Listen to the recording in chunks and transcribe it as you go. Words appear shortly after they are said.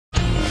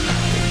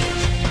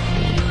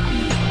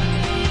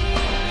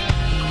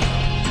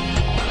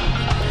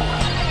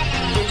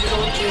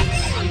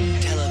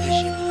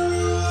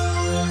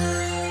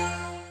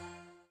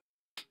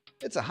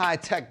It's a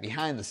high-tech,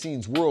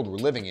 behind-the-scenes world we're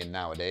living in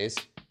nowadays,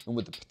 and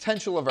with the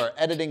potential of our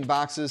editing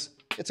boxes,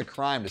 it's a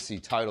crime to see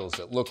titles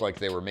that look like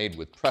they were made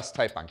with press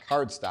type on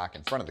cardstock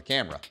in front of the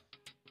camera.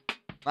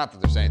 Not that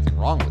there's anything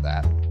wrong with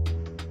that.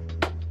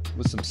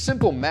 With some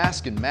simple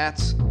mask and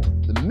mats,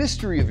 the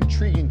mystery of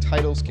intriguing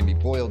titles can be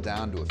boiled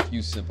down to a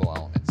few simple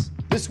elements.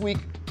 This week,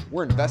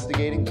 we're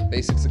investigating the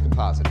basics of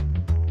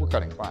compositing. We're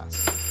cutting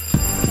class.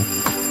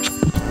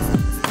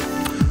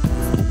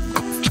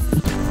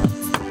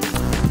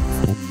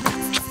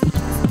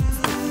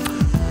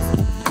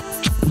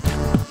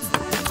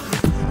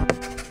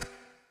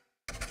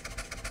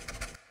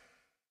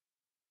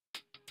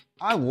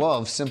 I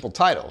love simple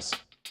titles,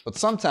 but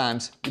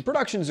sometimes the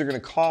productions are going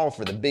to call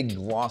for the big,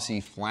 glossy,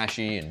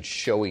 flashy, and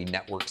showy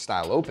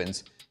network-style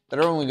opens that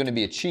are only going to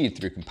be achieved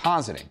through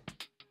compositing.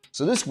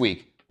 So this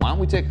week, why don't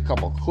we take a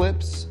couple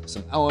clips,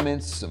 some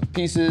elements, some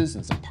pieces,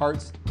 and some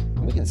parts,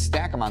 and we can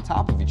stack them on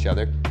top of each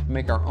other to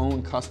make our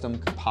own custom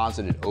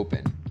composited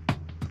open.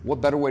 What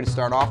better way to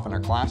start off in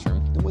our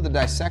classroom than with a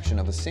dissection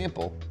of a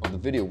sample of the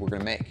video we're going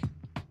to make?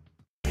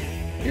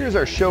 Here's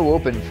our show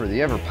open for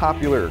the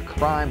ever-popular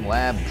crime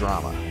lab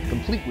drama,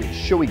 complete with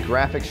showy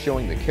graphics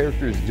showing the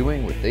characters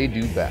doing what they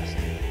do best.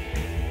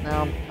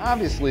 Now,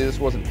 obviously this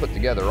wasn't put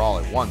together all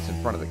at once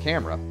in front of the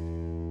camera.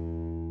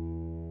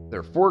 There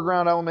are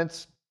foreground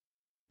elements,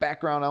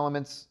 background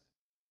elements,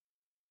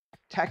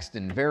 text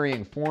in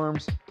varying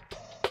forms,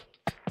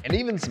 and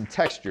even some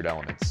textured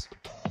elements.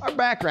 Our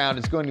background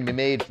is going to be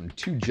made from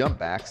 2 jump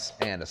backs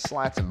and a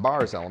slats and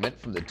bars element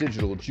from the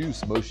Digital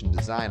Juice Motion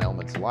Design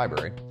Elements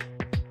library.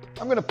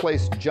 I'm going to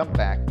place jump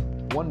back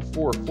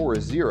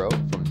 1440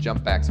 from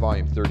Jump Backs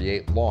Volume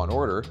 38 Law &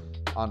 Order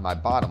on my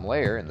bottom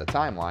layer in the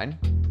timeline.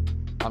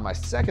 On my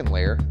second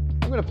layer,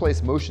 I'm going to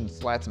place Motion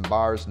Slats and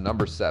Bars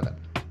number 7.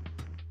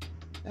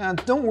 Now,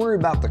 don't worry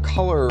about the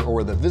color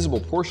or the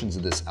visible portions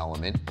of this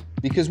element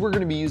because we're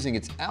going to be using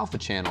its alpha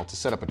channel to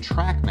set up a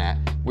track mat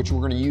which we're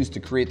going to use to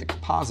create the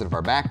composite of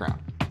our background.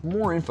 For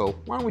more info,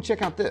 why don't we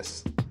check out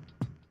this?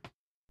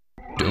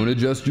 Don't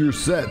adjust your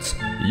sets.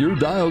 You're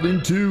dialed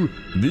into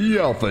the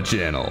Alpha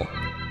Channel.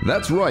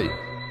 That's right,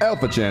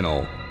 Alpha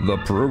Channel, the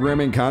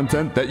programming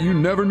content that you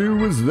never knew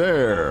was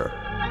there.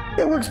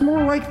 It looks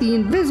more like the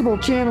invisible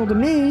channel to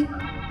me.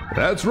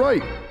 That's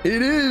right,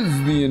 it is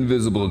the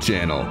invisible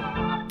channel.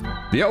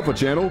 The Alpha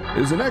Channel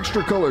is an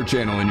extra color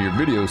channel in your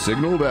video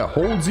signal that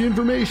holds the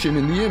information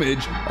in the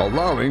image,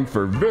 allowing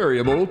for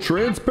variable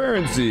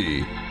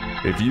transparency.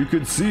 If you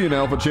could see an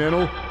Alpha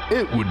Channel,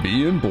 it would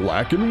be in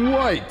black and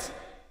white.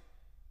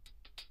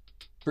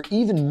 For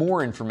even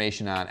more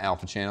information on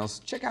alpha channels,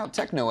 check out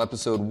Techno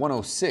episode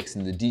 106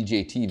 in the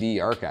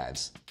DJTV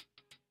archives.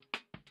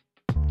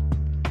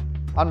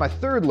 On my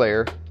third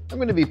layer, I'm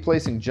going to be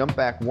placing jump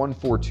back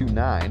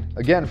 1429,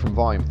 again from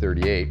volume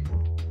 38.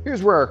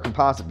 Here's where our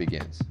composite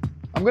begins.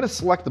 I'm going to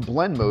select the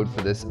blend mode for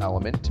this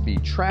element to be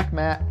Track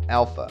Matte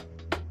Alpha.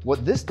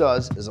 What this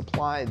does is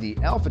apply the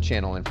alpha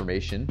channel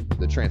information,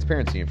 the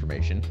transparency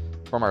information,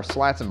 from our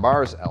slats and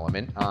bars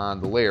element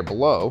on the layer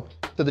below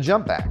to the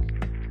jump back.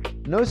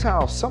 Notice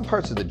how some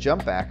parts of the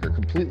jump back are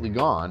completely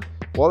gone,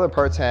 while other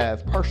parts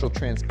have partial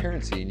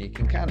transparency and you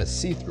can kind of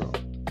see through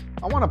them.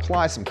 I want to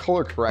apply some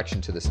color correction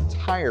to this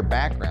entire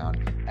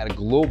background at a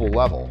global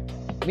level,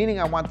 meaning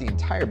I want the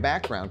entire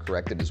background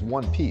corrected as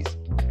one piece,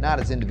 not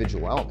as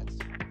individual elements.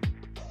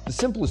 The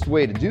simplest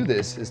way to do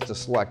this is to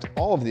select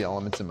all of the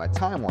elements in my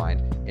timeline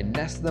and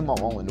nest them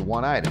all into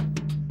one item.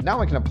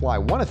 Now I can apply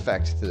one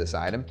effect to this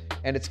item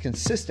and it's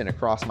consistent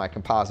across my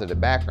composited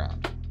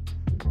background.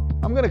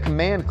 I'm going to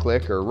command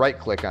click or right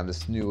click on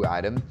this new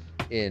item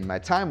in my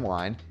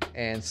timeline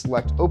and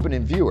select Open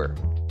in Viewer.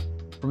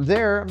 From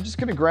there, I'm just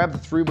going to grab the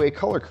 3-way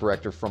color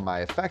corrector from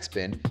my effects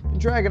bin and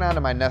drag it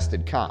onto my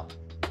nested comp.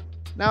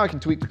 Now I can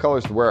tweak the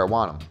colors to where I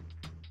want them.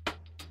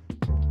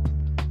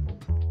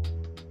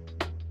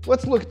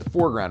 Let's look at the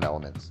foreground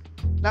elements.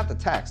 Not the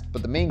text,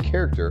 but the main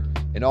character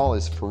in all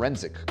his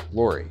forensic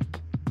glory.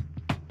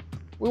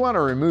 We want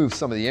to remove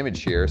some of the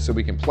image here so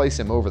we can place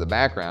him over the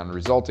background,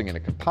 resulting in a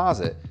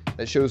composite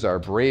that shows our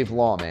brave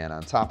lawman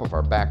on top of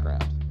our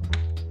background.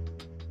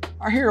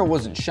 Our hero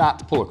wasn't shot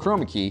to pull a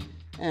chroma key,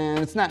 and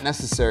it's not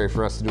necessary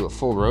for us to do a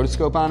full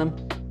rotoscope on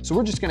him, so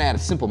we're just going to add a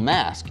simple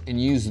mask and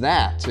use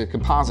that to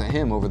composite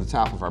him over the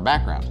top of our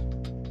background.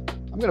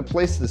 I'm going to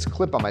place this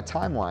clip on my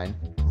timeline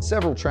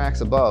several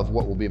tracks above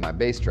what will be my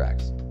base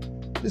tracks.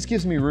 This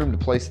gives me room to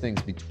place things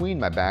between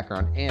my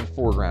background and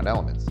foreground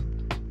elements.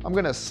 I'm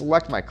going to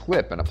select my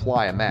clip and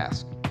apply a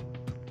mask.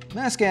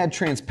 Mask add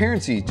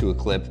transparency to a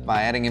clip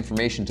by adding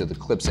information to the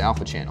clip's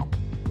alpha channel.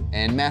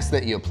 And masks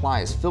that you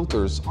apply as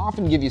filters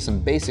often give you some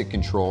basic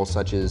control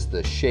such as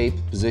the shape,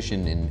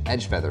 position, and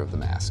edge feather of the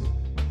mask.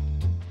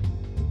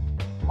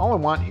 All I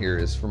want here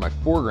is for my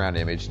foreground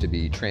image to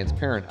be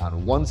transparent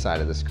on one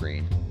side of the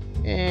screen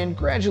and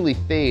gradually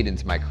fade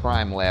into my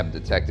crime lab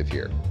detective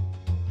here.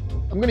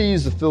 I'm going to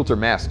use the filter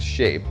mask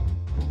shape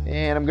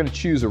and I'm going to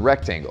choose a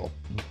rectangle.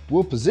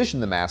 We'll position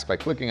the mask by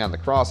clicking on the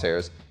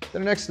crosshairs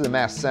that are next to the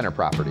mask center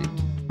property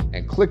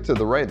and click to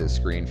the right of the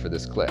screen for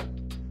this clip.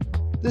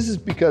 This is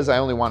because I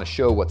only want to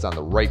show what's on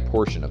the right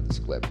portion of this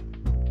clip.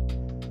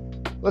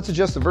 Let's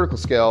adjust the vertical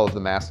scale of the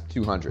mask to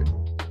 200.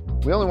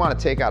 We only want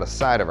to take out a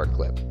side of our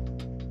clip.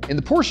 In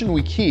the portion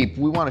we keep,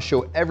 we want to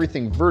show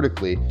everything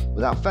vertically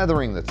without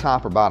feathering the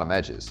top or bottom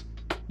edges.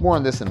 More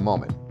on this in a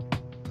moment.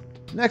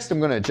 Next, I'm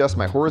going to adjust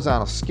my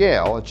horizontal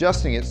scale,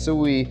 adjusting it so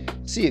we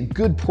see a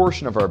good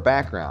portion of our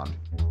background.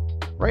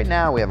 Right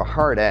now we have a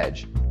hard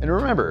edge, and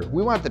remember,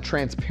 we want the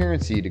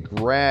transparency to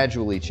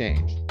gradually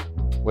change.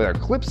 With our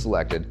clip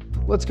selected,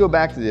 let's go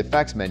back to the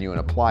effects menu and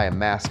apply a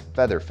mask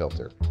feather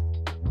filter.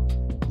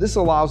 This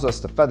allows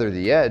us to feather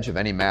the edge of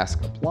any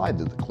mask applied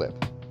to the clip.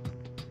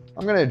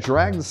 I'm going to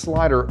drag the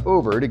slider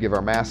over to give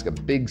our mask a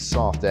big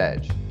soft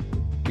edge.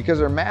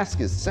 Because our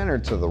mask is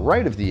centered to the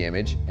right of the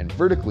image and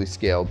vertically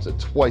scaled to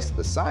twice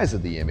the size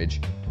of the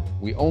image,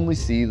 we only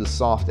see the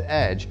soft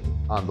edge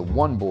on the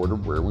one border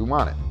where we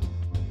want it.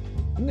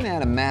 I'm going to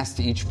add a mask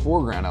to each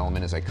foreground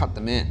element as I cut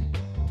them in.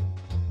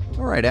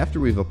 Alright, after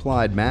we've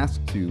applied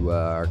mask to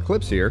our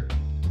clips here,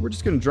 we're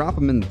just going to drop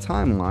them in the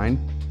timeline,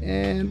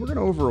 and we're going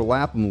to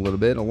overlap them a little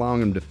bit, allowing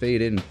them to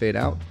fade in and fade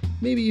out,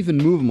 maybe even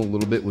move them a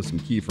little bit with some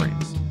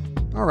keyframes.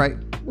 Alright,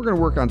 we're going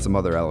to work on some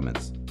other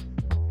elements.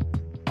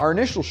 Our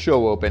initial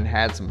show open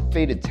had some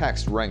faded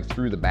text running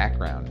through the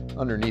background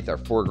underneath our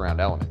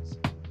foreground elements.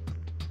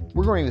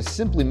 We're going to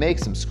simply make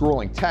some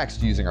scrolling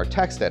text using our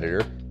text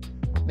editor,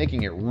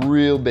 making it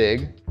real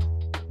big,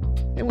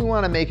 and we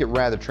want to make it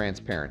rather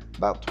transparent,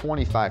 about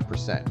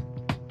 25%.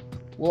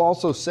 We'll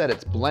also set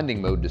its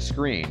blending mode to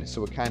screen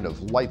so it kind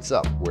of lights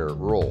up where it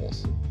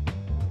rolls.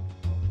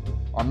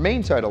 Our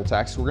main title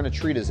text we're going to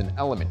treat as an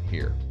element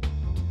here.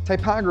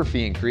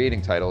 Typography and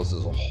creating titles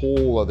is a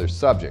whole other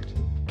subject.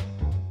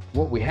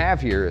 What we have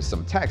here is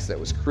some text that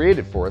was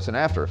created for us in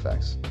After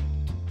Effects.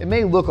 It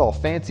may look all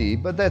fancy,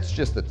 but that's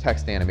just the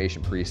text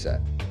animation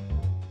preset.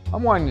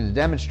 I'm wanting to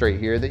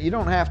demonstrate here that you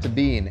don't have to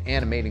be an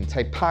animating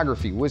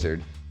typography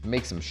wizard to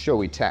make some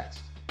showy text.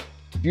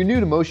 If you're new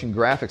to motion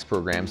graphics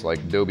programs like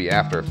Adobe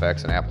After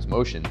Effects and Apple's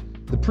Motion,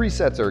 the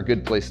presets are a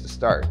good place to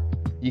start.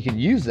 You can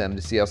use them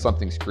to see how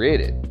something's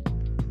created.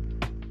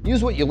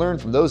 Use what you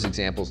learned from those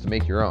examples to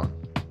make your own.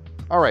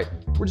 Alright,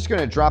 we're just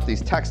going to drop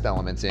these text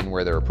elements in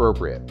where they're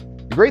appropriate.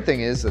 The great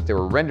thing is that they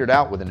were rendered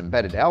out with an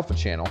embedded alpha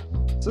channel,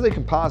 so they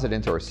composite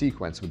into our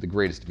sequence with the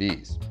greatest of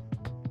ease.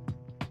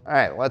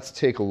 Alright, let's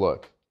take a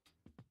look.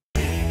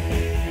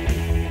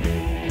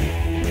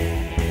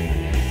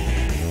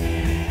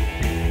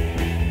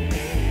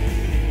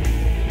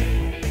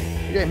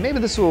 Okay, maybe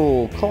this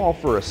will call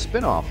for a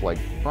spin-off like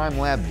Crime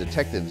Lab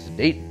Detectives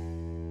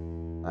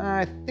Dayton.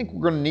 I think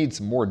we're going to need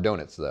some more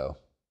donuts though.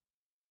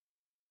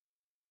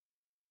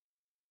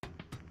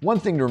 One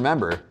thing to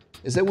remember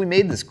is that we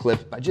made this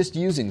clip by just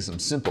using some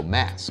simple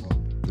masks.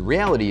 The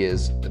reality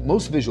is that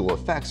most visual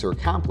effects are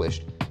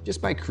accomplished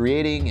just by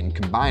creating and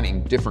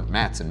combining different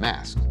mats and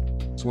masks.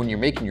 So when you're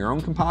making your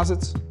own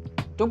composites,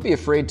 don't be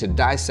afraid to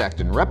dissect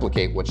and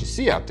replicate what you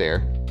see out there,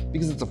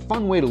 because it's a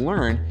fun way to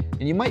learn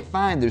and you might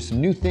find there's some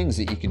new things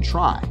that you can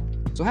try.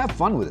 So have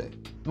fun with it,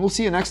 and we'll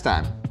see you next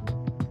time.